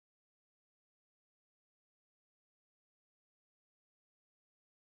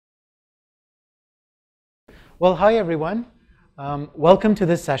Well, hi everyone. Welcome to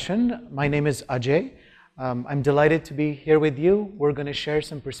this session. My name is Ajay. I'm delighted to be here with you. We're going to share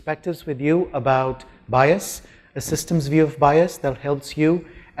some perspectives with you about bias, a systems view of bias that helps you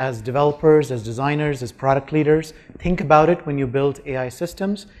as developers, as designers, as product leaders, think about it when you build AI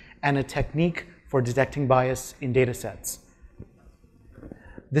systems, and a technique for detecting bias in data sets.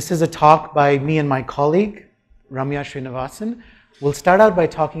 This is a talk by me and my colleague, Ramya Srinivasan. We'll start out by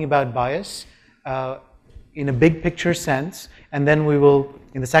talking about bias in a big picture sense, and then we will,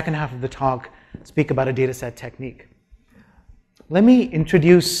 in the second half of the talk, speak about a dataset technique. Let me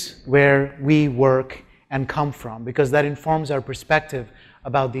introduce where we work and come from, because that informs our perspective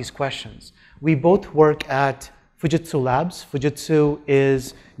about these questions. We both work at Fujitsu Labs. Fujitsu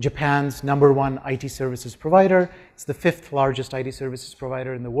is Japan's #1 IT services provider. It's the 5th largest IT services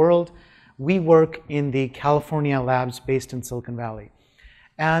provider in the world. We work in the California labs based in Silicon Valley.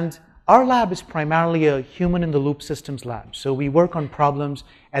 And our lab is primarily a human-in-the-loop systems lab. So we work on problems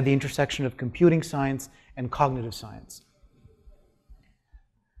at the intersection of computing science and cognitive science.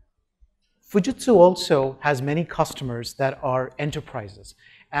 Fujitsu also has many customers that are enterprises.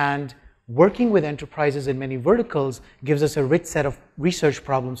 And working with enterprises in many verticals gives us a rich set of research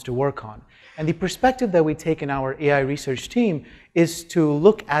problems to work on. And the perspective that we take in our AI research team is to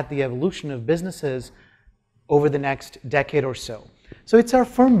look at the evolution of businesses over the next decade or so. So it's our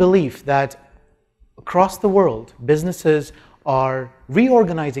firm belief that across the world, businesses are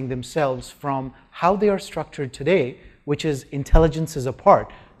reorganizing themselves from how they are structured today, which is intelligences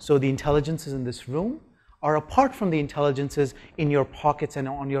apart. So the intelligences in this room are apart from the intelligences in your pockets and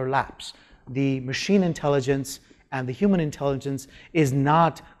on your laps. The machine intelligence and the human intelligence is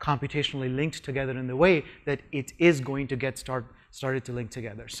not computationally linked together in the way that it is going to get started to link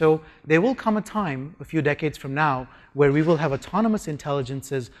together. So there will come a time, a few decades from now, where we will have autonomous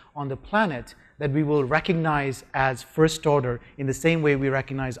intelligences on the planet that we will recognize as first order in the same way we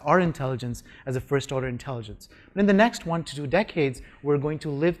recognize our intelligence as a first order intelligence. But in the next 1 to 2 decades, we're going to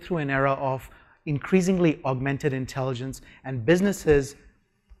live through an era of increasingly augmented intelligence and businesses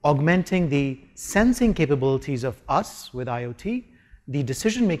augmenting the sensing capabilities of us with IoT, the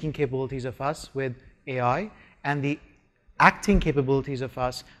decision-making capabilities of us with AI, and the acting capabilities of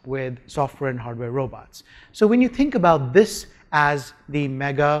us with software and hardware robots. So when you think about this as the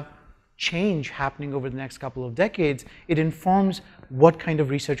mega change happening over the next couple of decades, it informs what kind of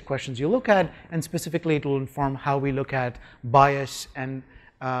research questions you look at, and specifically it will inform how we look at bias and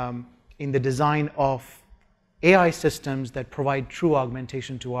in the design of AI systems that provide true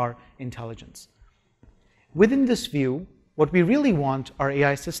augmentation to our intelligence. Within this view, what we really want are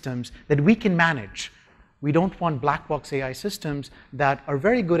AI systems that we can manage. We don't want black box AI systems that are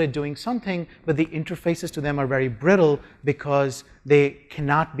very good at doing something, but the interfaces to them are very brittle because they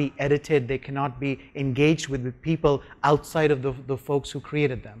cannot be edited, they cannot be engaged with people outside of the folks who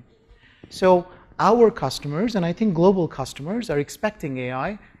created them. So our customers, and I think global customers, are expecting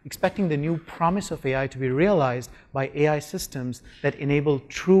AI, expecting the new promise of AI to be realized by AI systems that enable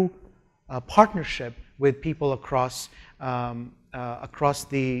true partnership with people across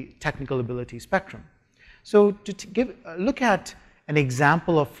the technical ability spectrum. So to look at an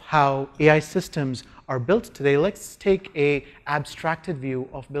example of how AI systems are built today, let's take an abstracted view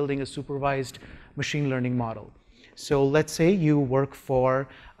of building a supervised machine learning model. So let's say you work for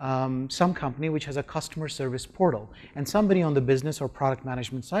some company which has a customer service portal, and somebody on the business or product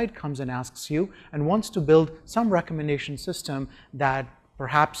management side comes and asks you and wants to build some recommendation system that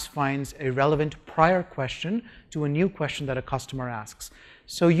perhaps finds a relevant prior question to a new question that a customer asks.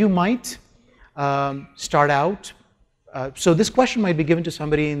 So you might start out, so this question might be given to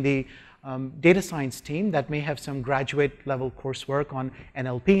somebody in the data science team that may have some graduate level coursework on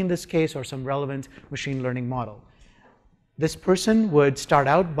NLP in this case, or some relevant machine learning model. This person would start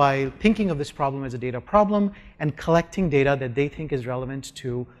out by thinking of this problem as a data problem and collecting data that they think is relevant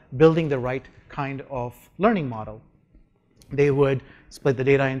to building the right kind of learning model. They would split the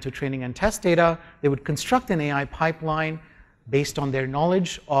data into training and test data. They would construct an AI pipeline based on their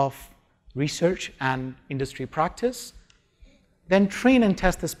knowledge of research and industry practice, then train and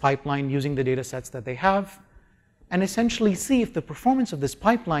test this pipeline using the data sets that they have, and essentially see if the performance of this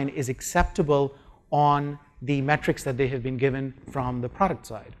pipeline is acceptable on the metrics that they have been given from the product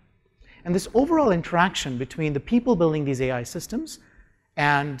side. And this overall interaction between the people building these AI systems,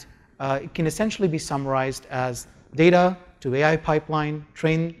 and it can essentially be summarized as data to AI pipeline,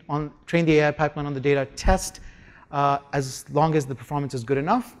 train the AI pipeline on the data, test, as long as the performance is good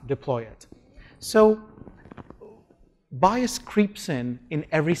enough, deploy it. So bias creeps in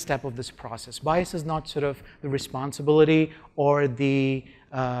every step of this process. Bias is not sort of the responsibility or the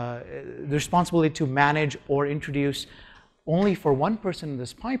the responsibility to manage or introduce only for one person in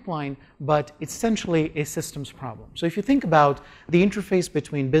this pipeline, but it's essentially a systems problem. So if you think about the interface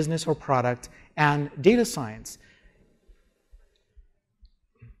between business or product and data science,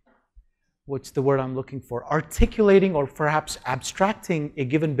 what's the word I'm looking for? Articulating or perhaps abstracting a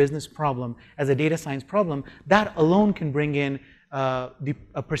given business problem as a data science problem, that alone can bring in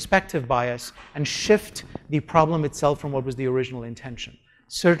a perspective bias and shift the problem itself from what was the original intention.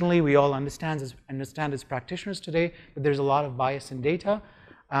 Certainly, we all understand as practitioners today that there's a lot of bias in data,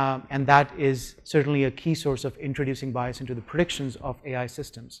 and that is certainly a key source of introducing bias into the predictions of AI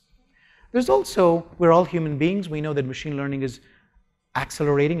systems. There's also, we're all human beings. We know that machine learning is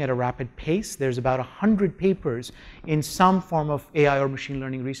accelerating at a rapid pace. There's about 100 papers in some form of AI or machine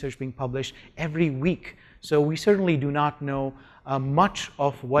learning research being published every week. So we certainly do not know much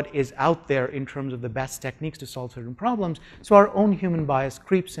of what is out there in terms of the best techniques to solve certain problems. So our own human bias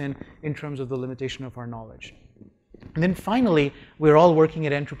creeps in terms of the limitation of our knowledge. And then finally, we're all working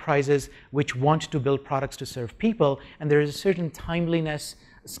at enterprises which want to build products to serve people, and there is a certain timeliness,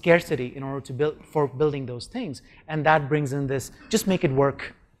 scarcity in order to building those things, and that brings in this just make it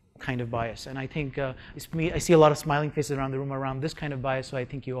work kind of bias. And I think I see a lot of smiling faces around the room around this kind of bias, so I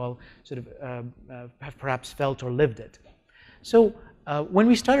think you all sort of have perhaps felt or lived it. So when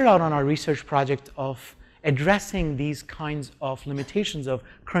we started out on our research project of addressing these kinds of limitations of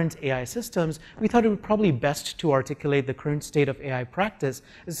current AI systems, we thought it would probably best to articulate the current state of AI practice,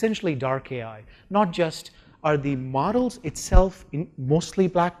 essentially dark AI. Not just are the models itself mostly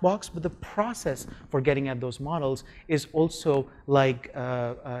black box, but the process for getting at those models is also like,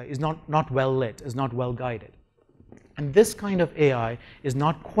 is not well lit, is not well guided. And this kind of AI is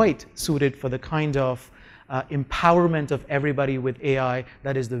not quite suited for the kind of empowerment of everybody with AI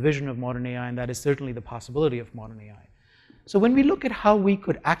that is the vision of modern AI, and that is certainly the possibility of modern AI. So when we look at how we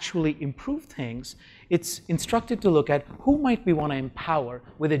could actually improve things, it's instructive to look at who might we want to empower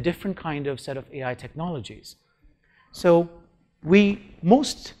with a different kind of set of AI technologies. So we're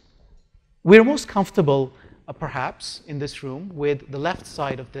most comfortable, perhaps, in this room with the left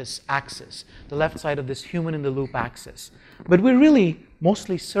side of this axis, the left side of this human-in-the-loop axis. But we're really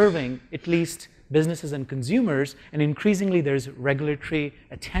mostly serving at least businesses and consumers, and increasingly there's regulatory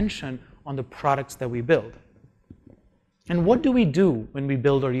attention on the products that we build. And what do we do when we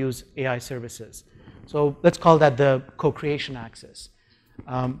build or use AI services? So let's call that the co-creation axis.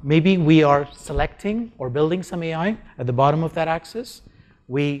 Maybe we are selecting or building some AI at the bottom of that axis.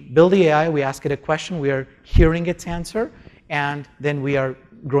 We build the AI, we ask it a question, we are hearing its answer, and then we are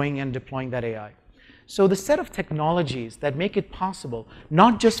growing and deploying that AI. So the set of technologies that make it possible,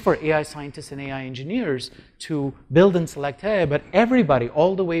 not just for AI scientists and AI engineers to build and select AI, but everybody,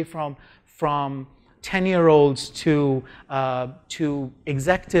 all the way from 10-year-olds to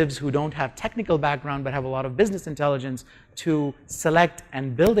executives who don't have technical background but have a lot of business intelligence to select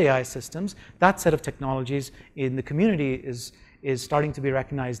and build AI systems, that set of technologies in the community is starting to be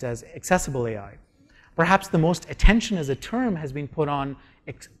recognized as accessible AI. Perhaps the most attention as a term has been put on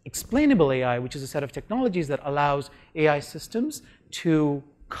explainable AI, which is a set of technologies that allows AI systems to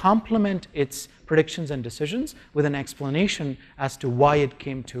complement its predictions and decisions with an explanation as to why it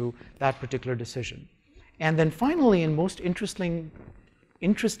came to that particular decision. And then finally, and most interestingly,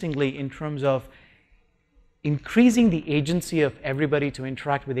 in terms of increasing the agency of everybody to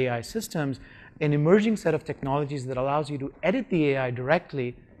interact with AI systems, an emerging set of technologies that allows you to edit the AI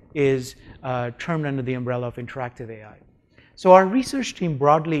directly is termed under the umbrella of interactive AI. So our research team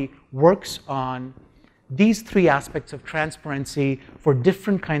broadly works on these three aspects of transparency for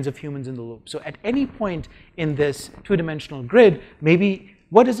different kinds of humans in the loop. So at any point in this two-dimensional grid, maybe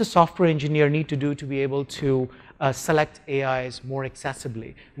what does a software engineer need to do to be able to select AIs more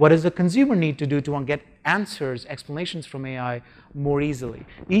accessibly? What does a consumer need to do to get answers, explanations from AI more easily?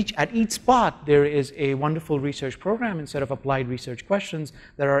 At each spot, there is a wonderful research program instead of applied research questions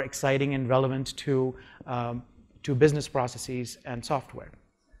that are exciting and relevant to business processes and software.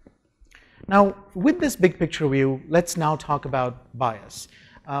 Now, with this big picture view, let's now talk about bias.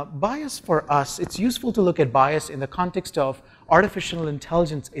 Bias for us, it's useful to look at bias in the context of artificial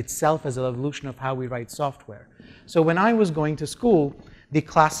intelligence itself as an evolution of how we write software. So when I was going to school,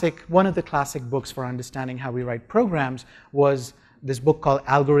 one of the classic books for understanding how we write programs was this book called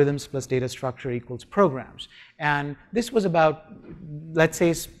Algorithms plus Data Structure equals Programs. And this was about, let's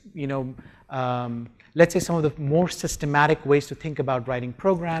say, let's say some of the more systematic ways to think about writing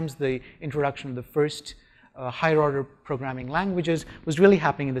programs. The introduction of the first higher order programming languages was really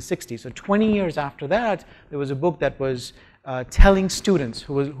happening in the 60s. So 20 years after that, there was a book that was telling students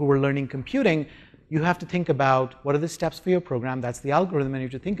who were learning computing, you have to think about what are the steps for your program, that's the algorithm, and you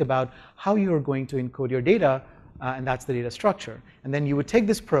have to think about how you are going to encode your data, and that's the data structure. And then you would take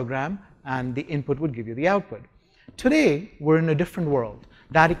this program, and the input would give you the output. Today, we're in a different world.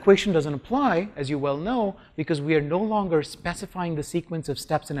 That equation doesn't apply, as you well know, because we are no longer specifying the sequence of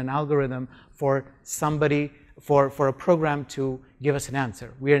steps in an algorithm for somebody, for a program to give us an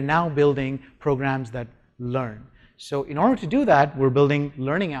answer. We are now building programs that learn. So in order to do that, we're building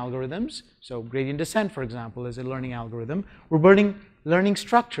learning algorithms. So gradient descent, for example, is a learning algorithm. We're building learning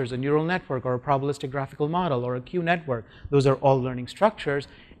structures, a neural network or a probabilistic graphical model or a Q network. Those are all learning structures.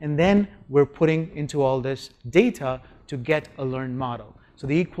 And then we're putting into all this data to get a learned model. So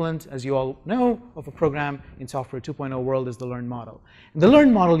the equivalent, as you all know, of a program in software 2.0 world is the learned model. And the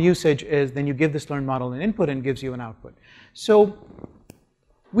learned model usage is then you give this learned model an input and it gives you an output. So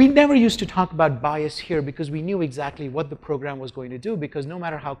we never used to talk about bias here because we knew exactly what the program was going to do, because no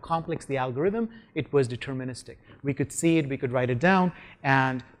matter how complex the algorithm, it was deterministic. We could see it, we could write it down,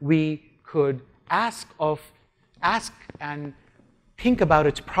 and we could ask and think about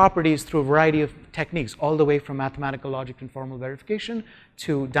its properties through a variety of techniques, all the way from mathematical logic and formal verification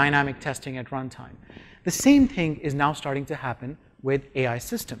to dynamic testing at runtime. The same thing is now starting to happen with AI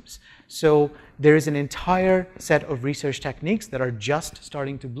systems. So there is an entire set of research techniques that are just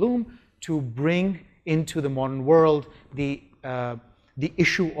starting to bloom to bring into the modern world the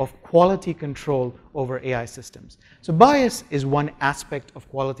issue of quality control over AI systems. So bias is one aspect of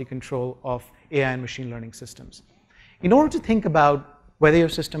quality control of AI and machine learning systems. In order to think about whether your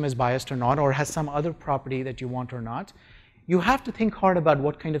system is biased or not, or has some other property that you want or not, you have to think hard about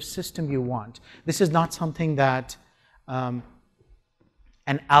what kind of system you want. This is not something that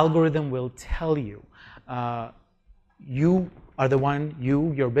an algorithm will tell you. You are the one,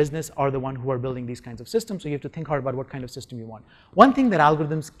 your business are the one who are building these kinds of systems, so you have to think hard about what kind of system you want. One thing that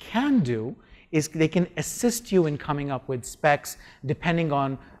algorithms can do is they can assist you in coming up with specs depending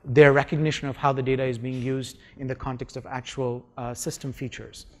on their recognition of how the data is being used in the context of actual system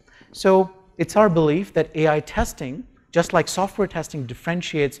features. So it's our belief that AI testing, just like software testing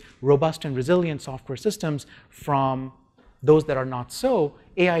differentiates robust and resilient software systems from those that are not so,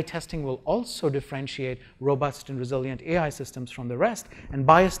 AI testing will also differentiate robust and resilient AI systems from the rest, and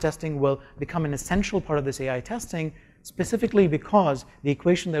bias testing will become an essential part of this AI testing, specifically because the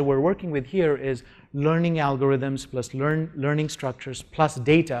equation that we're working with here is learning algorithms plus learning structures plus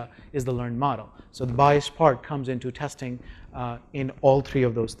data is the learned model. So the bias part comes into testing in all three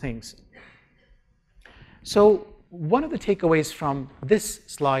of those things. So one of the takeaways from this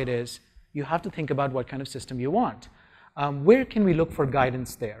slide is you have to think about what kind of system you want. Where can we look for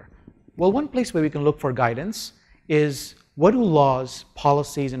guidance there? Well, one place where we can look for guidance is what do laws,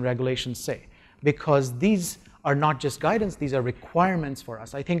 policies, and regulations say? Because these are not just guidance, these are requirements for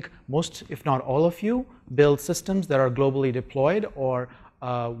us. I think most, if not all of you, build systems that are globally deployed or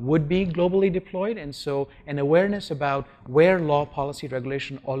would be globally deployed, and so an awareness about where law, policy,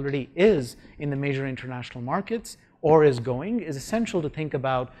 regulation already is in the major international markets or is going is essential to think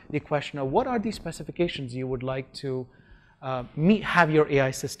about the question of what are the specifications you would like to have your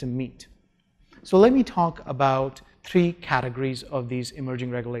AI system meet. So let me talk about three categories of these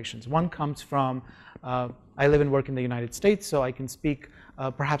emerging regulations. One comes from, I live and work in the United States, so I can speak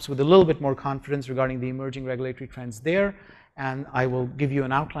perhaps with a little bit more confidence regarding the emerging regulatory trends there, and I will give you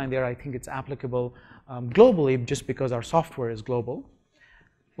an outline there. I think it's applicable globally just because our software is global.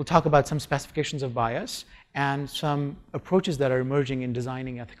 We'll talk about some specifications of bias and some approaches that are emerging in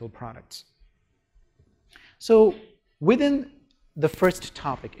designing ethical products. So within the first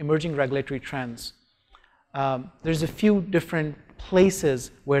topic, emerging regulatory trends, there's a few different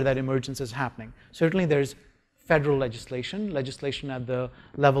places where that emergence is happening. Certainly there's federal legislation at the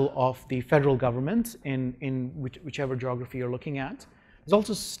level of the federal government in whichever geography you're looking at. There's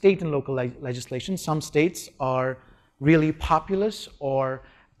also state and local legislation. Some states are really populous or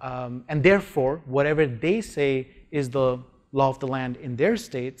and therefore, whatever they say is the law of the land in their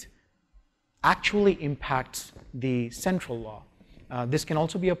state actually impacts the central law. This can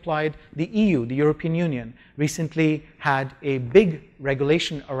also be applied. The EU, the European Union, recently had a big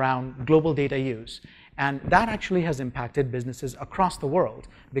regulation around global data use. And that actually has impacted businesses across the world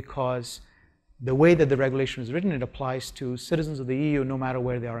because the way that the regulation is written, it applies to citizens of the EU no matter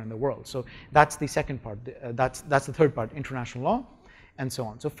where they are in the world. So that's the second part. That's the third part, international law, and so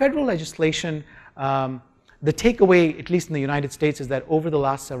on. So federal legislation, the takeaway, at least in the United States, is that over the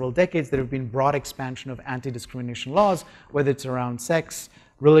last several decades, there have been broad expansion of anti-discrimination laws, whether it's around sex,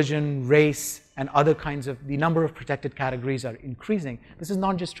 religion, race, and other kinds of, the number of protected categories are increasing. This is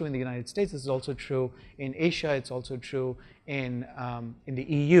not just true in the United States, this is also true in Asia, it's also true in the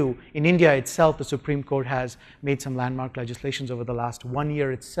EU. In India itself, the Supreme Court has made some landmark legislations over the last 1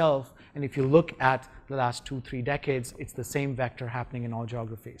 year itself, and if you look at the last 2-3 decades, it's the same vector happening in all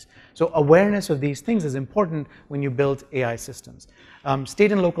geographies. So awareness of these things is important when you build AI systems.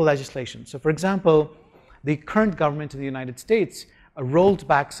 State and local legislation. So for example, the current government of the United States rolled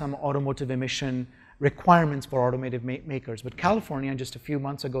back some automotive emission requirements for automotive makers. But California just a few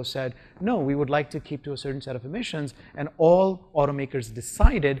months ago said, no, we would like to keep to a certain set of emissions, and all automakers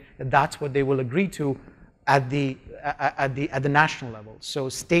decided that that's what they will agree to at the national level. So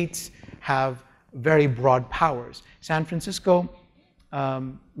states have very broad powers. San Francisco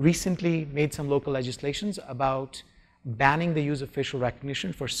recently made some local legislations about banning the use of facial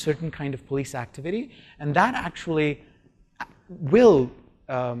recognition for certain kind of police activity, and that actually will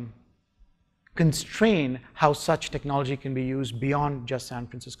constrain how such technology can be used beyond just San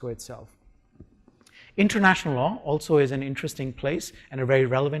Francisco itself. International law also is an interesting place and a very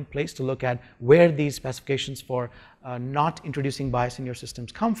relevant place to look at where these specifications for not introducing bias in your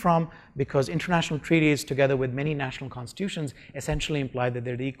systems come from, because international treaties, together with many national constitutions, essentially imply that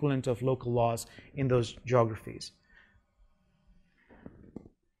they're the equivalent of local laws in those geographies.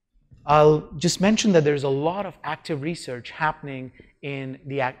 I'll just mention that there's a lot of active research happening in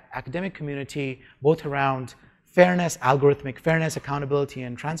the academic community, both around fairness, algorithmic fairness, accountability,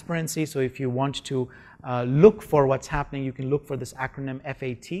 and transparency. So if you want to look for what's happening, you can look for this acronym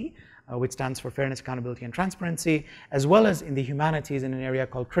FAT, which stands for Fairness, Accountability, and Transparency, as well as in the humanities in an area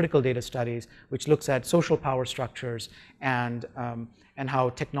called Critical Data Studies, which looks at social power structures and how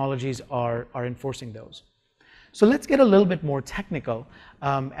technologies are enforcing those. So let's get a little bit more technical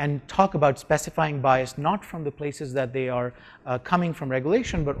and talk about specifying bias, not from the places that they are coming from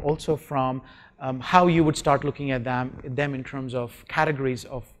regulation, but also from how you would start looking at them in terms of categories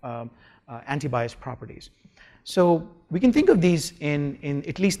of anti-bias properties. So we can think of these in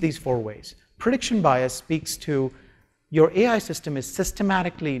at least these 4 ways. Prediction bias speaks to your AI system is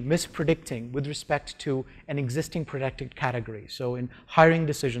systematically mispredicting with respect to an existing predicted category. So in hiring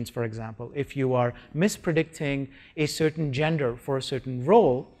decisions, for example, if you are mispredicting a certain gender for a certain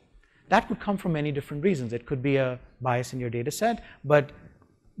role, that could come from many different reasons. It could be a bias in your data set, but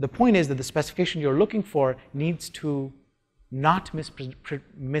the point is that the specification you're looking for needs to not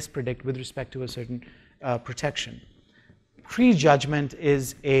mispredict with respect to a certain protection. Prejudgment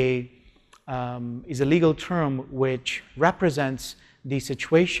is a legal term which represents the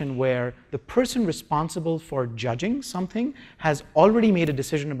situation where the person responsible for judging something has already made a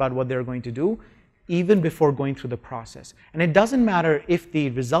decision about what they're going to do even before going through the process. And it doesn't matter if the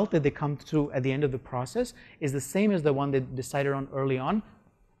result that they come through at the end of the process is the same as the one they decided on early on.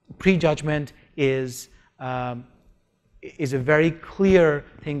 Prejudgment is a very clear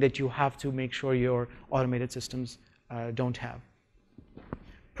thing that you have to make sure your automated systems don't have.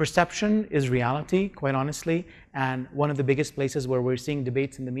 Perception is reality, quite honestly, and one of the biggest places where we're seeing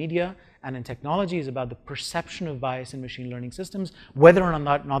debates in the media and in technology is about the perception of bias in machine learning systems, whether or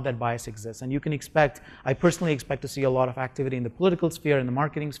not that bias exists. And you can expect, I personally expect to see a lot of activity in the political sphere, in the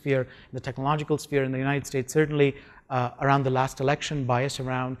marketing sphere, in the technological sphere, in the United States, certainly around the last election. Bias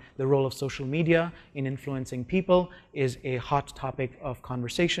around the role of social media in influencing people is a hot topic of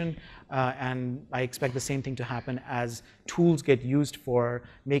conversation, and I expect the same thing to happen as tools get used for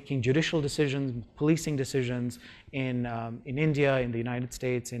making judicial decisions, policing decisions in India, in the United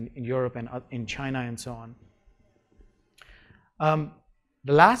States, in Europe, and in China, and so on.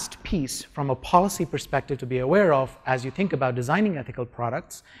 The last piece from a policy perspective to be aware of as you think about designing ethical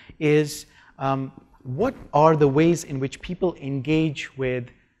products is what are the ways in which people engage with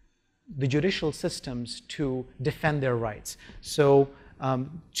the judicial systems to defend their rights. So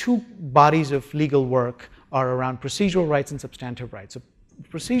 2 bodies of legal work are around procedural rights and substantive rights. So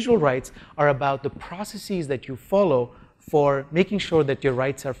procedural rights are about the processes that you follow for making sure that your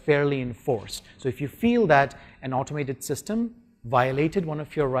rights are fairly enforced. So if you feel that an automated system violated one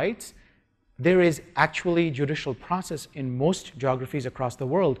of your rights, there is actually judicial process in most geographies across the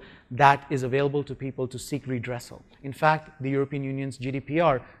world that is available to people to seek redressal. In fact, the European Union's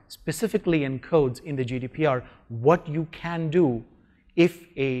GDPR specifically encodes in the GDPR what you can do if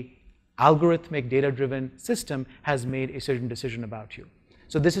a algorithmic data-driven system has made a certain decision about you.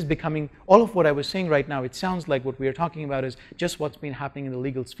 So this is becoming, all of what I was saying right now, it sounds like what we are talking about is just what's been happening in the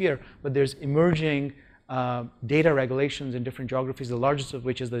legal sphere, but there's emerging data regulations in different geographies, the largest of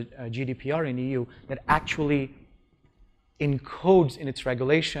which is the GDPR in EU, that actually encodes in its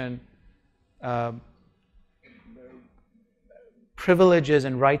regulation privileges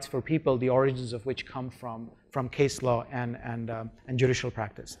and rights for people, the origins of which come from case law and judicial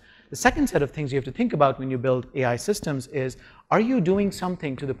practice. The second set of things you have to think about when you build AI systems is, are you doing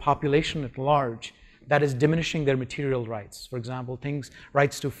something to the population at large that is diminishing their material rights? For example,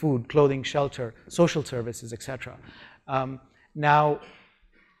 rights to food, clothing, shelter, social services, etc. Now,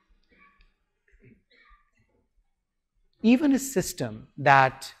 even a system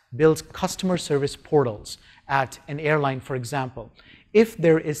that builds customer service portals at an airline, for example, if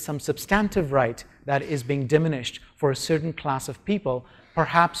there is some substantive right that is being diminished for a certain class of people,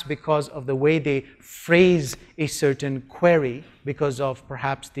 perhaps because of the way they phrase a certain query, because of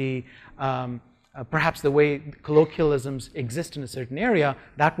perhaps the way colloquialisms exist in a certain area,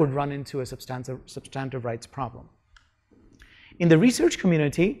 that would run into a substantive rights problem. In the research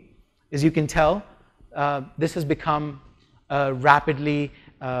community, as you can tell, this has become a rapidly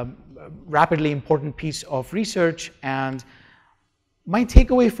important piece of research, and my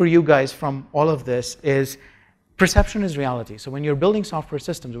takeaway for you guys from all of this is perception is reality. So when you're building software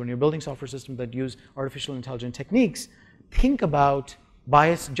systems, that use artificial intelligence techniques, think about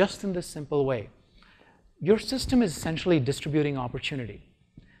bias just in this simple way. Your system is essentially distributing opportunity.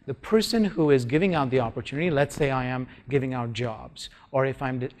 The person who is giving out the opportunity, let's say I am giving out jobs, or if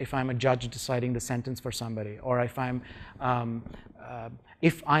I'm a judge deciding the sentence for somebody, or if I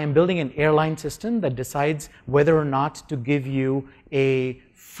am building an airline system that decides whether or not to give you a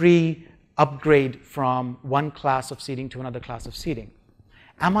free upgrade from one class of seating to another class of seating.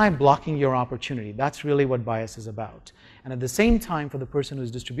 Am I blocking your opportunity? That's really what bias is about. And at the same time, for the person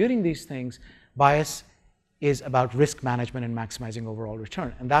who's distributing these things, bias is about risk management and maximizing overall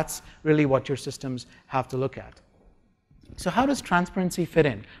return. And that's really what your systems have to look at. So how does transparency fit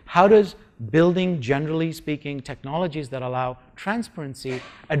in? How does building, generally speaking, technologies that allow transparency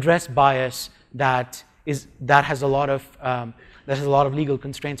address bias that has a lot of legal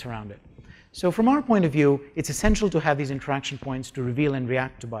constraints around it? So from our point of view, it's essential to have these interaction points to reveal and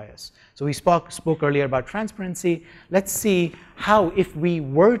react to bias. So we spoke earlier about transparency. Let's see how, if we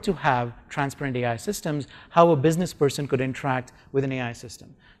were to have transparent AI systems, how a business person could interact with an AI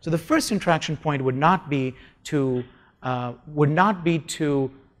system. So the first interaction point would not be to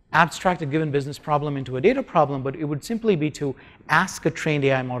abstract a given business problem into a data problem, but it would simply be to ask a trained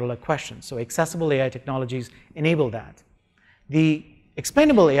AI model a question. So accessible AI technologies enable that. The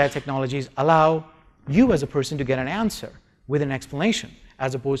explainable AI technologies allow you as a person to get an answer with an explanation,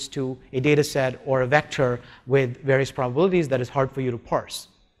 as opposed to a data set or a vector with various probabilities that is hard for you to parse.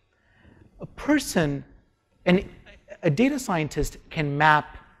 A data scientist can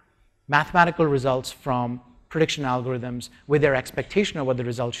map mathematical results from prediction algorithms with their expectation of what the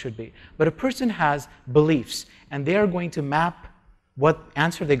results should be. But a person has beliefs, and they are going to map what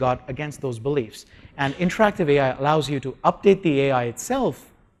answer they got against those beliefs. And interactive AI allows you to update the AI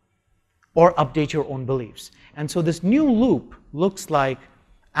itself or update your own beliefs. And so this new loop looks like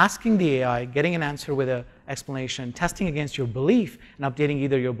asking the AI, getting an answer with an explanation, testing against your belief, and updating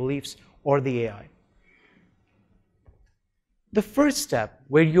either your beliefs or the AI. The first step,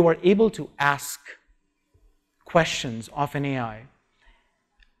 where you are able to ask questions of an AI,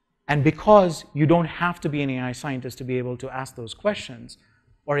 and because you don't have to be an AI scientist to be able to ask those questions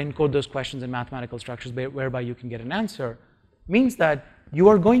or encode those questions in mathematical structures whereby you can get an answer, means that you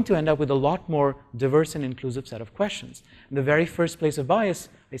are going to end up with a lot more diverse and inclusive set of questions. In the very first place of bias,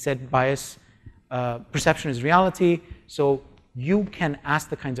 I said bias, perception is reality, so you can ask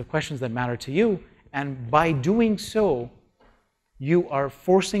the kinds of questions that matter to you, and by doing so, you are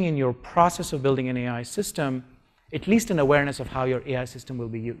forcing in your process of building an AI system at least an awareness of how your AI system will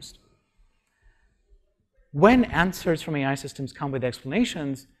be used. When answers from AI systems come with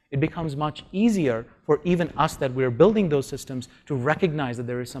explanations, it becomes much easier for even us that we're building those systems to recognize that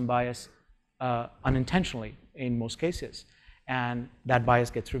there is some bias unintentionally in most cases, and that bias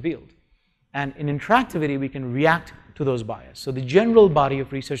gets revealed. And in interactivity, we can react to those bias. So the general body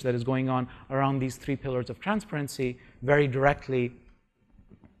of research that is going on around these three pillars of transparency very directly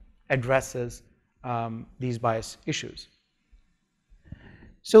addresses these bias issues.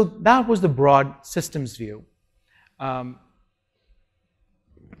 So that was the broad systems view.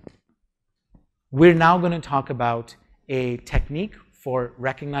 We're now going to talk about a technique for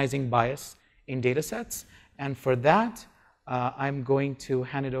recognizing bias in data sets. And for that, I'm going to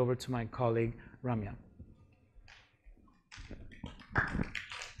hand it over to my colleague, Ramya.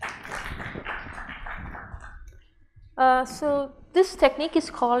 So this technique is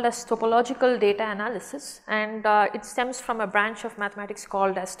called as topological data analysis, and it stems from a branch of mathematics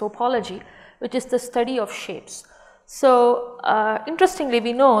called as topology, which is the study of shapes. So interestingly,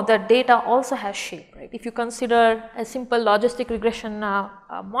 we know that data also has shape, right? If you consider a simple logistic regression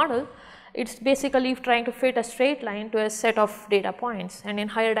model, it's basically trying to fit a straight line to a set of data points, and in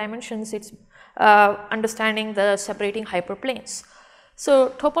higher dimensions, it's understanding the separating hyperplanes. So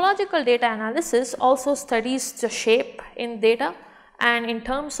topological data analysis also studies the shape in data, and in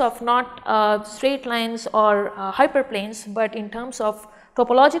terms of not straight lines or hyperplanes, but in terms of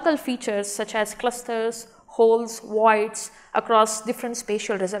topological features such as clusters, holes, voids across different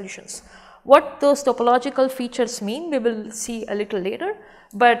spatial resolutions. What those topological features mean, we will see a little later,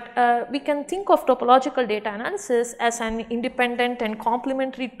 but we can think of topological data analysis as an independent and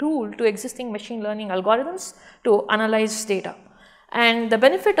complementary tool to existing machine learning algorithms to analyze data. And the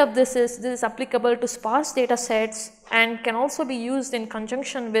benefit of this is applicable to sparse data sets and can also be used in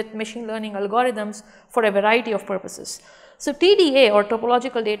conjunction with machine learning algorithms for a variety of purposes. So TDA, or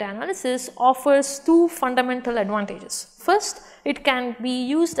topological data analysis, offers two fundamental advantages. First, it can be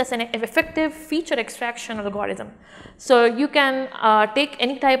used as an effective feature extraction algorithm. So you can take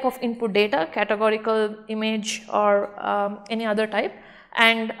any type of input data, categorical, image, or any other type,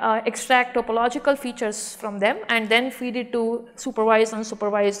 and extract topological features from them and then feed it to supervised,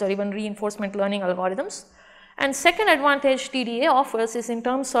 unsupervised, or even reinforcement learning algorithms. And second advantage TDA offers is in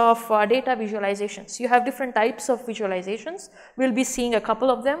terms of data visualizations. You have different types of visualizations. We will be seeing a couple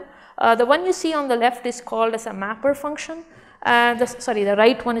of them. The one you see on the left is called as a mapper function. The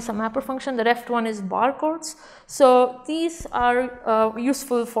right one is a mapper function, the left one is barcodes. So these are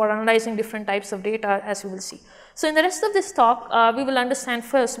useful for analyzing different types of data, as you will see. So in the rest of this talk, we will understand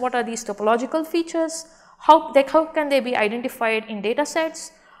first what are these topological features, how can they be identified in data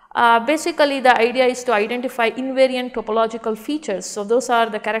sets. Basically, the idea is to identify invariant topological features. So those are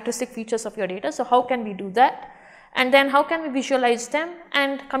the characteristic features of your data. So how can we do that? And then how can we visualize them?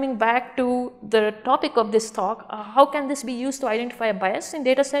 And coming back to the topic of this talk, how can this be used to identify a bias in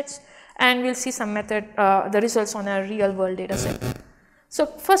data sets? And we'll see some method, the results on a real world data set. So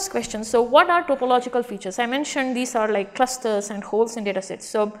first question, so what are topological features? I mentioned these are like clusters and holes in data sets.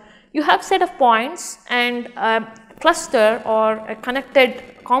 So you have set of points, and a cluster or a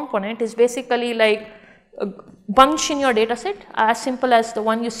connected component is basically like a bunch in your data set, as simple as the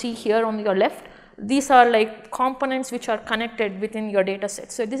one you see here on your left. These are like components which are connected within your data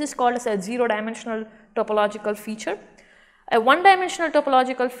set. So this is called as a zero-dimensional topological feature. A one-dimensional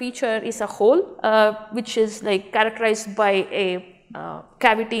topological feature is a hole, which is like characterized by a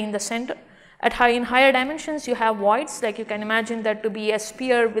cavity in the center. In higher dimensions, you have voids, like you can imagine that to be a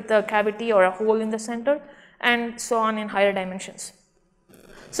sphere with a cavity or a hole in the center, and so on in higher dimensions.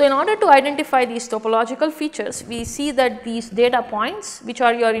 So in order to identify these topological features, we see that these data points, which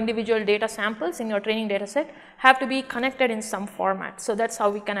are your individual data samples in your training data set, have to be connected in some format. So that's how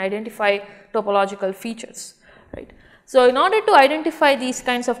we can identify topological features, right? So in order to identify these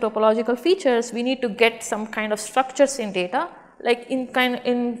kinds of topological features, we need to get some kind of structures in data. Like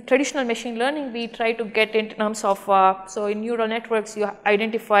in traditional machine learning, we try to get in terms of, so in neural networks, you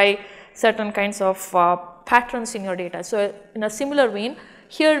identify certain kinds of patterns in your data. So in a similar vein,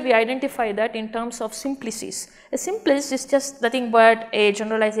 here we identify that in terms of simplices. A simplice is just nothing but a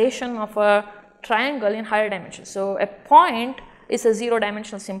generalization of a triangle in higher dimensions. So a point is a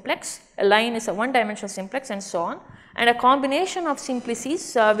zero-dimensional simplex, a line is a one-dimensional simplex, and so on. And a combination of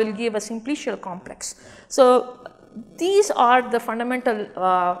simplices will give a simplicial complex. So these are the fundamental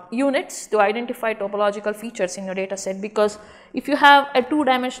units to identify topological features in your data set, because if you have a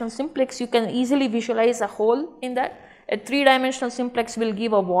two-dimensional simplex, you can easily visualize a hole in that. A three-dimensional simplex will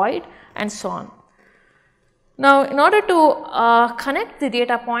give a void, and so on. Now, in order to connect the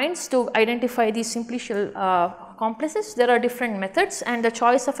data points to identify these simplicial complexes, there are different methods, and the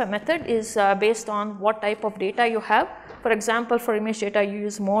choice of a method is based on what type of data you have. For example, for image data, you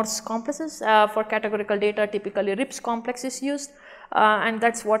use Morse complexes. For categorical data, typically RIPS complex is used, and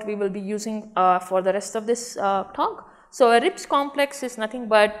that's what we will be using for the rest of this talk. So a RIPS complex is nothing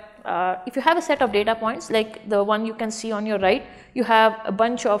but if you have a set of data points like the one you can see on your right, you have a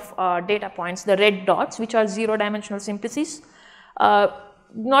bunch of data points, the red dots, which are zero-dimensional simplices.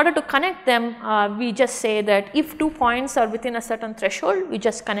 In order to connect them, we just say that if 2 points are within a certain threshold, we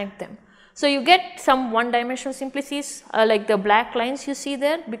just connect them. So you get some one-dimensional simplices like the black lines you see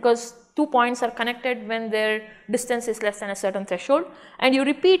there, because 2 points are connected when their distance is less than a certain threshold, and you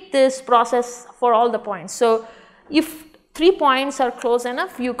repeat this process for all the points. So if 3 points are close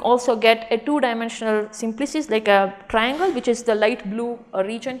enough, you also get a two-dimensional simplices like a triangle, which is the light blue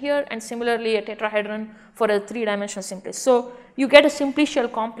region here, and similarly a tetrahedron for a three-dimensional simplice. So you get a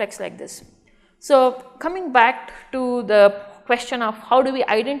simplicial complex like this. So coming back to the question of how do we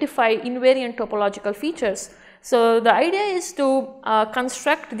identify invariant topological features, So the idea is to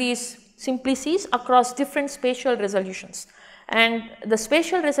construct these simplices across different spatial resolutions, and the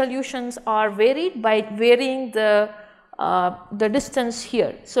spatial resolutions are varied by varying the distance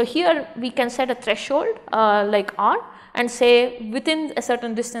here. So here we can set a threshold like r, and say within a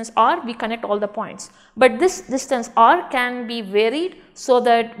certain distance r we connect all the points, but this distance r can be varied so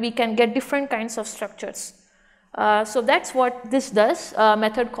that we can get different kinds of structures. So that is what this does, a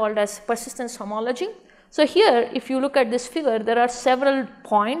method called as persistence homology. So here if you look at this figure, there are several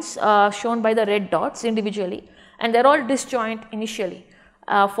points shown by the red dots individually, and they are all disjoint initially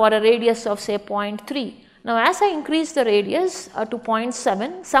for a radius of say 0.3. Now as I increase the radius to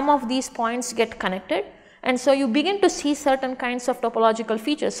 0.7, some of these points get connected, and so you begin to see certain kinds of topological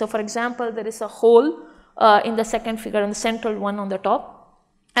features. So for example, there is a hole in the second figure, on the central one on the top.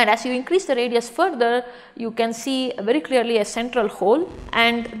 And as you increase the radius further, you can see very clearly a central hole,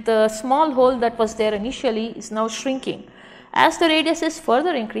 and the small hole that was there initially is now shrinking. As the radius is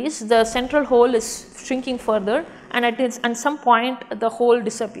further increased, the central hole is shrinking further, and at some point the hole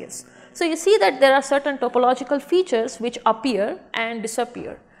disappears. So you see that there are certain topological features which appear and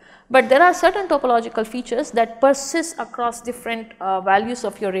disappear, but there are certain topological features that persist across different values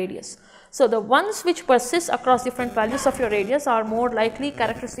of your radius. So the ones which persist across different values of your radius are more likely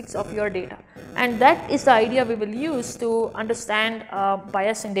characteristics of your data, and that is the idea we will use to understand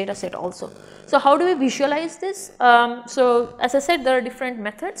bias in dataset also. So how do we visualize this? So as I said, there are different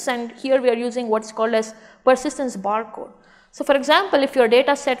methods, and here we are using what is called as persistence barcode. So for example, if your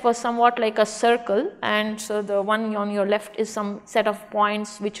data set was somewhat like a circle, and so the one on your left is some set of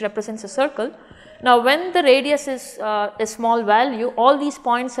points which represents a circle. Now when the radius is a small value, all these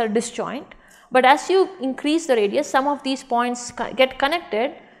points are disjoint, but as you increase the radius, some of these points get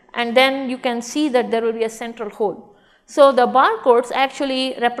connected, and then you can see that there will be a central hole. So the barcodes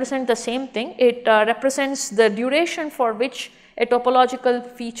actually represent the same thing. It represents the duration for which a topological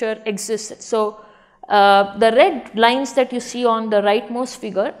feature exists. So the red lines that you see on the rightmost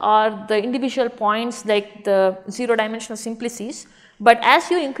figure are the individual points like the zero-dimensional simplices, but as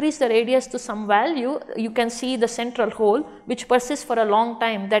you increase the radius to some value, you can see the central hole which persists for a long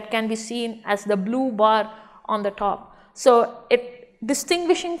time, that can be seen as the blue bar on the top. So a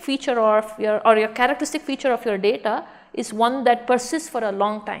distinguishing feature of your characteristic feature of your data is one that persists for a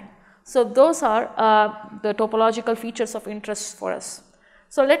long time. So those are the topological features of interest for us.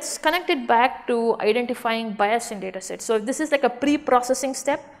 So let's connect it back to identifying bias in datasets. So this is like a pre-processing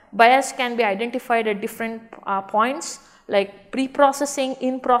step. Bias can be identified at different points, like pre-processing,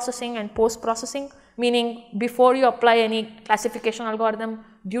 in-processing, and post-processing, meaning before you apply any classification algorithm,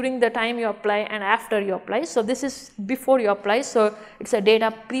 during the time you apply, and after you apply. So this is before you apply, so it's a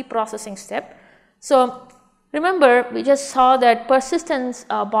data pre-processing step. So remember, we just saw that persistence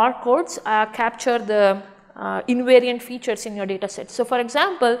barcodes capture the invariant features in your data set. So for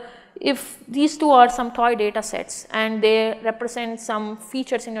example, if these two are some toy data sets and they represent some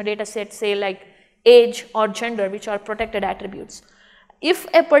features in your data set, say like age or gender, which are protected attributes. If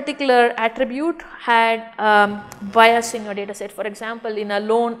a particular attribute had bias in your data set, for example, in a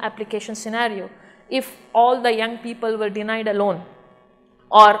loan application scenario, if all the young people were denied a loan,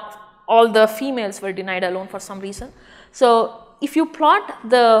 or all the females were denied a loan for some reason. So if you plot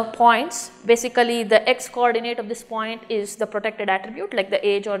the points, basically the x coordinate of this point is the protected attribute like the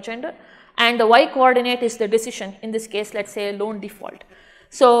age or gender, and the y coordinate is the decision, in this case let's say loan default.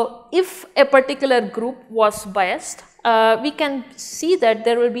 So if a particular group was biased, we can see that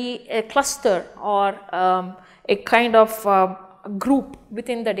there will be a cluster or a kind of group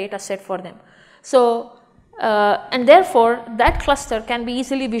within the data set for them. So and therefore that cluster can be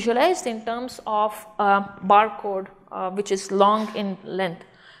easily visualized in terms of barcode which is long in length,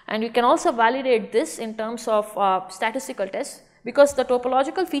 and you can also validate this in terms of statistical tests. Because the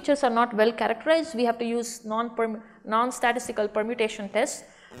topological features are not well characterized, we have to use non-statistical permutation tests,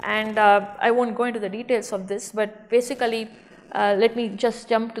 and I won't go into the details of this, but basically let me just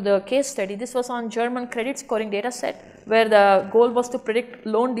jump to the case study. This was on German credit scoring data set, where the goal was to predict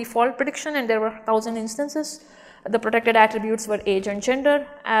loan default prediction, and there were 1,000 instances. The protected attributes were age and gender,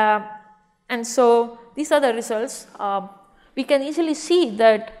 and so these are the results. We can easily see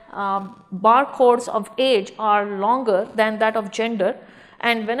that barcodes of age are longer than that of gender,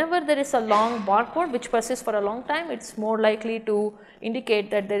 and whenever there is a long barcode which persists for a long time, it's more likely to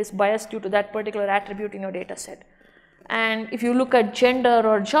indicate that there is bias due to that particular attribute in your data set. And if you look at gender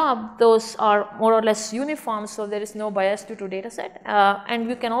or job, those are more or less uniform, so there is no bias due to data set. And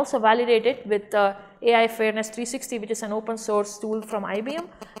you can also validate it with AI Fairness 360, which is an open source tool from IBM,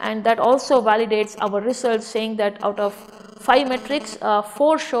 and that also validates our results, saying that out of 5 metrics,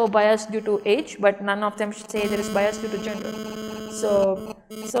 4 show bias due to age, but none of them say there is bias due to gender. So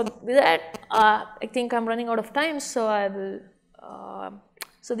with that, I think I'm running out of time, so I will.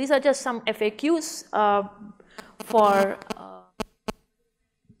 So these are just some FAQs for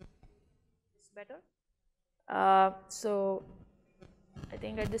better. So I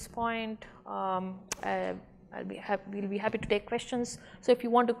think at this point, we'll be happy to take questions. So if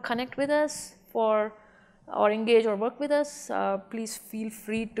you want to connect with us or engage or work with us, please feel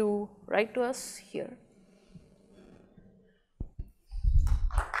free to write to us here.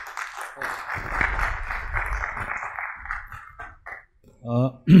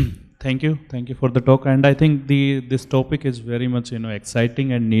 Thank you for the talk, and I think this topic is very much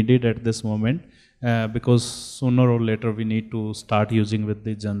exciting and needed at this moment, because sooner or later we need to start using with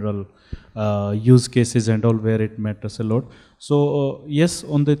the general use cases and all where it matters a lot. So yes,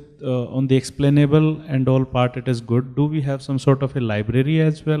 on the explainable and all part, it is good. Do we have some sort of a library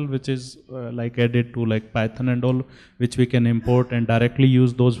as well, which is like added to like Python and all, which we can import and directly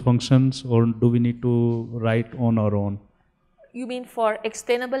use those functions, or do we need to write on our own? You mean for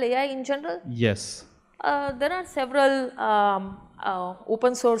explainable AI in general? Yes. There are several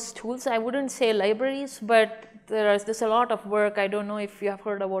open source tools. I wouldn't say libraries, but there's a lot of work. I don't know if you have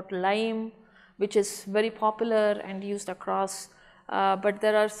heard about Lime, which is very popular and used across. But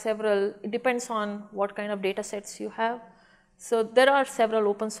there are several. It depends on what kind of data sets you have. So there are several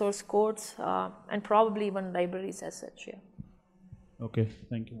open source codes and probably even libraries as such. Yeah. Okay.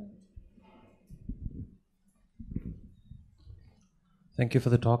 Thank you. Thank you for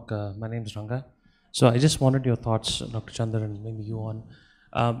the talk. My name is Ranga. So I just wanted your thoughts, Dr. Chander, and maybe you on.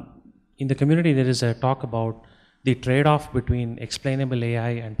 In the community, there is a talk about the trade-off between explainable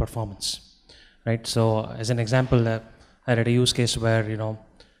AI and performance, right? So as an example, I had a use case where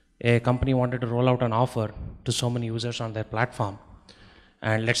a company wanted to roll out an offer to so many users on their platform,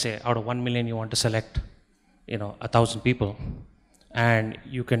 and let's say out of 1 million you want to select 1,000 people, and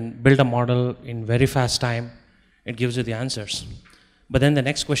you can build a model in very fast time. It gives you the answers. But then the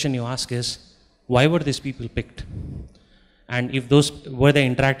next question you ask is, why were these people picked? And if were they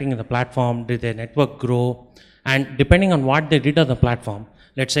interacting in the platform, did their network grow? And depending on what they did on the platform,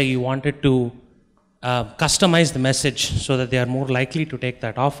 let's say you wanted to customize the message so that they are more likely to take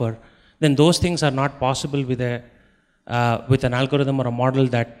that offer, then those things are not possible with an algorithm or a model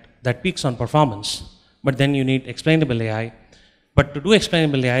that peaks on performance. But then you need explainable AI. But to do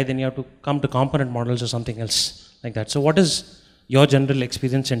explainable AI, then you have to come to component models or something else like that. So what is your general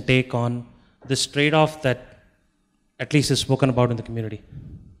experience and take on this trade-off that at least is spoken about in the community?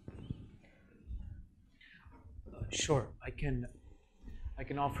 Sure, I can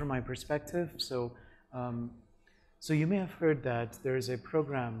offer my perspective. So you may have heard that there is a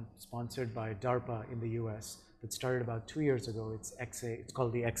program sponsored by DARPA in the US that started about 2 years ago. It's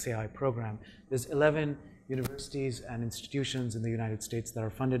called the XAI program. There's 11 universities and institutions in the United States that are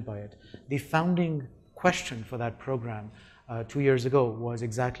funded by it. The founding question for that program 2 years ago was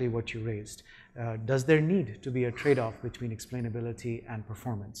exactly what you raised. Does there need to be a trade-off between explainability and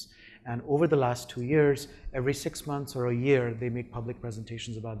performance? And over the last 2 years, every 6 months or a year, they make public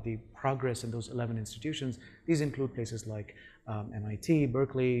presentations about the progress in those 11 institutions. These include places like MIT,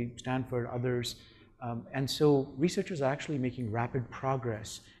 Berkeley, Stanford, others. And so researchers are actually making rapid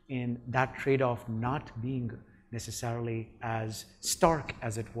progress in that trade-off not being necessarily as stark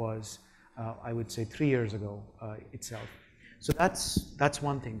as it was, I would say, 3 years ago itself. So that's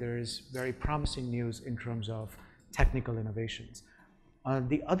one thing. There is very promising news in terms of technical innovations.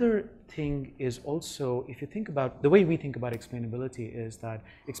 The other thing is also, if you think about, the way we think about explainability is that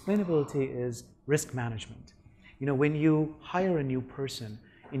explainability is risk management. When you hire a new person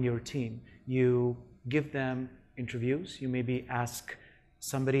in your team, you give them interviews, you maybe ask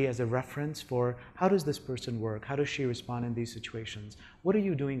somebody as a reference for how does this person work, how does she respond in these situations, what are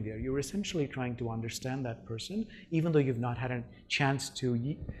you doing there? You're essentially trying to understand that person, even though you've not had a chance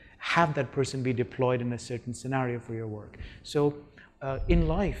to have that person be deployed in a certain scenario for your work. So in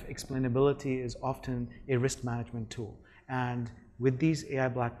life, explainability is often a risk management tool. And with these AI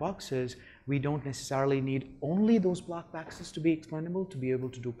black boxes, we don't necessarily need only those black boxes to be explainable to be able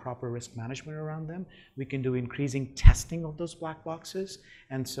to do proper risk management around them. We can do increasing testing of those black boxes.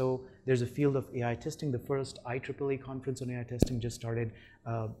 And so there's a field of AI testing. The first IEEE conference on AI testing just started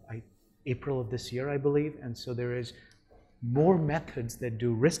April of this year, I believe. And so there is more methods that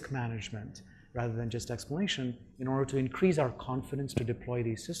do risk management rather than just explanation in order to increase our confidence to deploy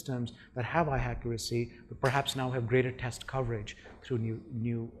these systems that have high accuracy, but perhaps now have greater test coverage through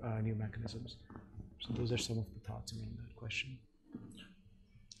new mechanisms. So those are some of the thoughts around that question.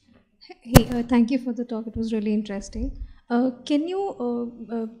 Hey, thank you for the talk. It was really interesting. Can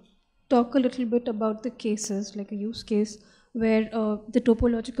you talk a little bit about the cases, like a use case, where the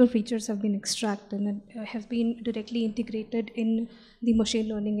topological features have been extracted and have been directly integrated in the machine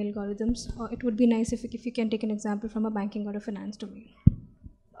learning algorithms? It would be nice if you can take an example from a banking or a finance domain.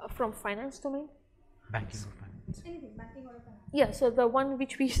 From finance domain? Banking or finance. Anything, banking or finance. Yeah, so the one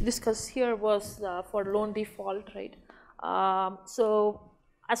which we discussed here was for loan default, right? So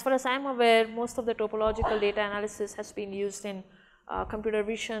as far as I'm aware, most of the topological data analysis has been used in computer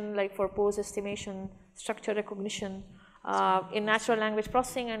vision, like for pose estimation, structure recognition, in natural language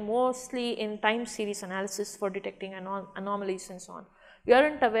processing, and mostly in time series analysis for detecting anomalies and so on. We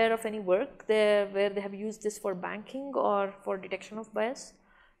aren't aware of any work there where they have used this for banking or for detection of bias.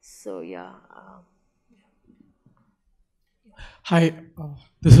 So yeah. Hi,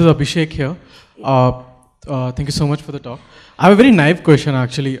 this is Abhishek here. Thank you so much for the talk. I have a very naive question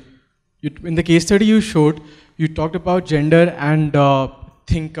actually. In the case study you showed, you talked about gender and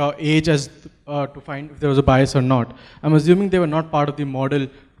age as to find if there was a bias or not. I'm assuming they were not part of the model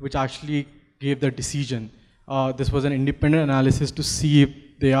which actually gave the decision. This was an independent analysis to see if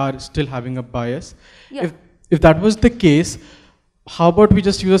they are still having a bias. Yeah. If that was the case, how about we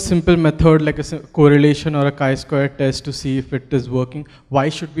just use a simple method like a correlation or a chi-square test to see if it is working? Why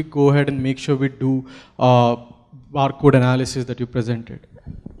should we go ahead and make sure we do barcode analysis that you presented?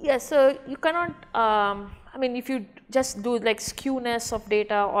 Yeah, so you cannot, I mean, if you just do like skewness of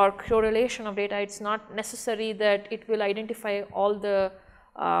data or correlation of data, it's not necessary that it will identify all the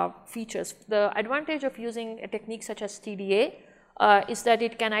features. The advantage of using a technique such as TDA is that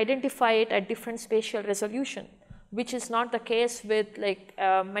it can identify it at different spatial resolution, which is not the case with like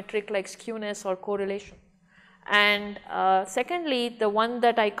metric like skewness or correlation. And secondly, the one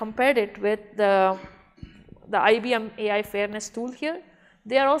that I compared it with, the IBM AI fairness tool here,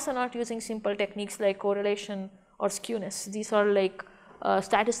 they are also not using simple techniques like correlation or skewness. These are like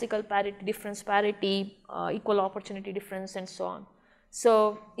statistical parity, difference parity, equal opportunity difference, and so on.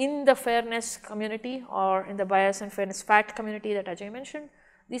 So in the fairness community or in the bias and fairness fact community that Ajay mentioned,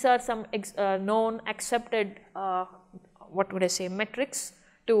 these are some known accepted, what would I say, metrics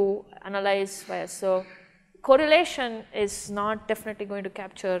to analyze bias. So correlation is not definitely going to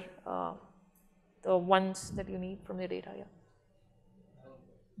capture the ones that you need from the data. Yeah.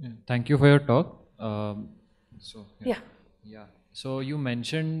 Yeah, thank you for your talk. Yeah. So you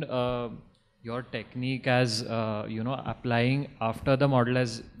mentioned your technique as applying after the model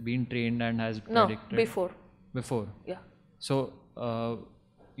has been trained and has predicted. No, before. Before. Yeah. So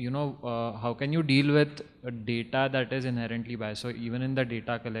how can you deal with data that is inherently biased? So even in the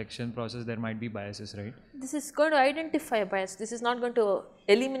data collection process, there might be biases, right? This is going to identify a bias. This is not going to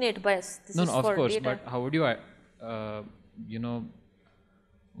eliminate bias. This is of for course. data. But how would you,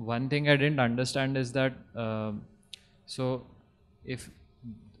 one thing I didn't understand is that, so if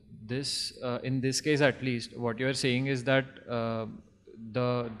this, in this case at least, what you are saying is that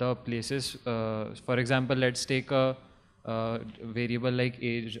the places, for example, let's take a variable like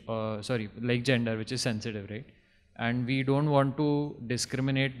age, like gender, which is sensitive, right? And we don't want to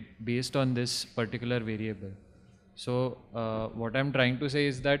discriminate based on this particular variable. So what I'm trying to say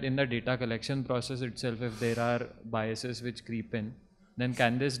is that in the data collection process itself, if there are biases which creep in, then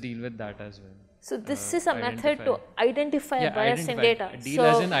can this deal with that as well? So this is a method to identify a bias in data. Deal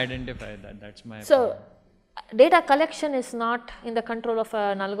as in identify that. That's my. So data collection is not in the control of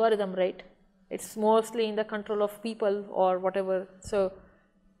an algorithm, right? It's mostly in the control of people or whatever. So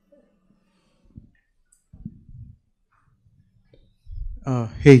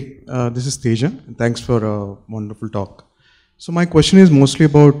Hey, this is Teja, and thanks for a wonderful talk. So my question is mostly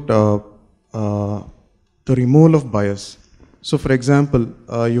about the removal of bias. So for example,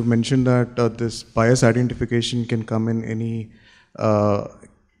 you mentioned that this bias identification can come in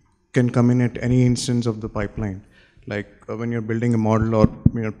at any instance of the pipeline, like when you're building a model or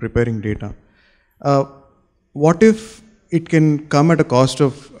when you're preparing data. What if it can come at a cost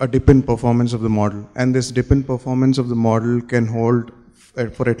of a dip in performance of the model, and this dip in performance of the model can hold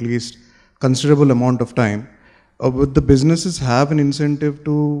for at least considerable amount of time? Would the businesses have an incentive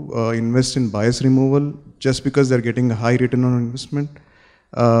to invest in bias removal just because they're getting a high return on investment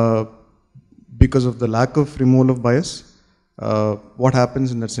because of the lack of removal of bias? What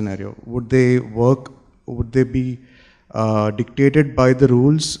happens in that scenario? Would they work? Would they be dictated by the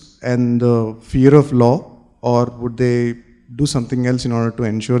rules and the fear of law, or would they do something else in order to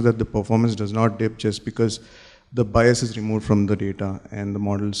ensure that the performance does not dip just because the bias is removed from the data and the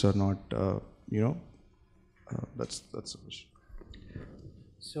models are not, that's the question.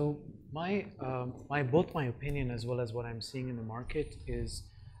 So both my opinion as well as what I'm seeing in the market is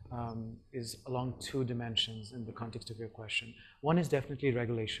is along two dimensions in the context of your question. One is definitely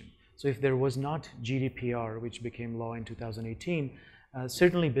regulation. So if there was not GDPR, which became law in 2018,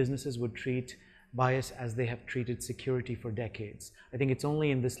 certainly businesses would treat bias as they have treated security for decades. I think it's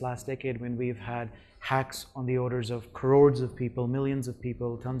only in this last decade when we've had hacks on the orders of crores of people, millions of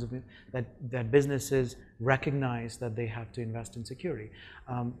people, tons of that businesses recognize that they have to invest in security.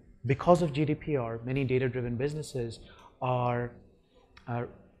 Because of GDPR, many data-driven businesses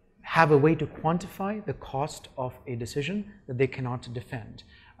have a way to quantify the cost of a decision that they cannot defend.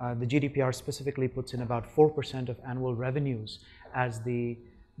 The GDPR specifically puts in about 4% of annual revenues as the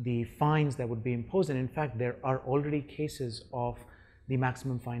fines that would be imposed, and in fact there are already cases of the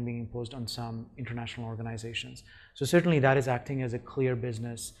maximum fine being imposed on some international organizations. So certainly that is acting as a clear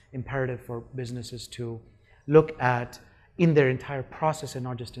business imperative for businesses to look at in their entire process and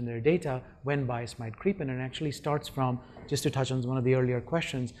not just in their data when bias might creep in. And it actually starts from, just to touch on one of the earlier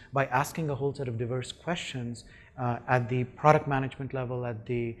questions, by asking a whole set of diverse questions at the product management level, at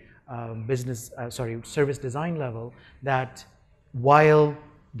the service design level, that while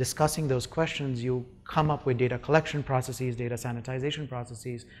discussing those questions, you come up with data collection processes, data sanitization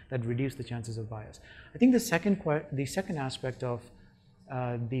processes that reduce the chances of bias. I think the second aspect of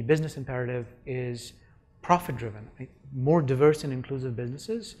the business imperative is profit-driven. More diverse and inclusive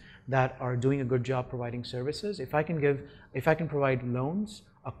businesses that are doing a good job providing services. If I can provide loans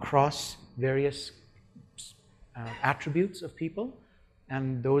across various attributes of people,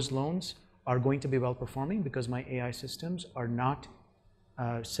 and those loans are going to be well-performing because my AI systems are not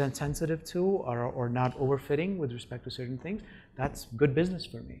sensitive to or not overfitting with respect to certain things, that's good business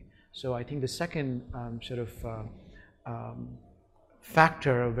for me. So I think the second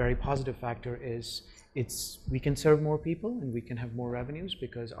factor, a very positive factor, is we can serve more people and we can have more revenues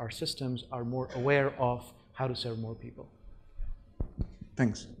because our systems are more aware of how to serve more people.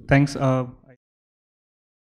 Thanks. Thanks.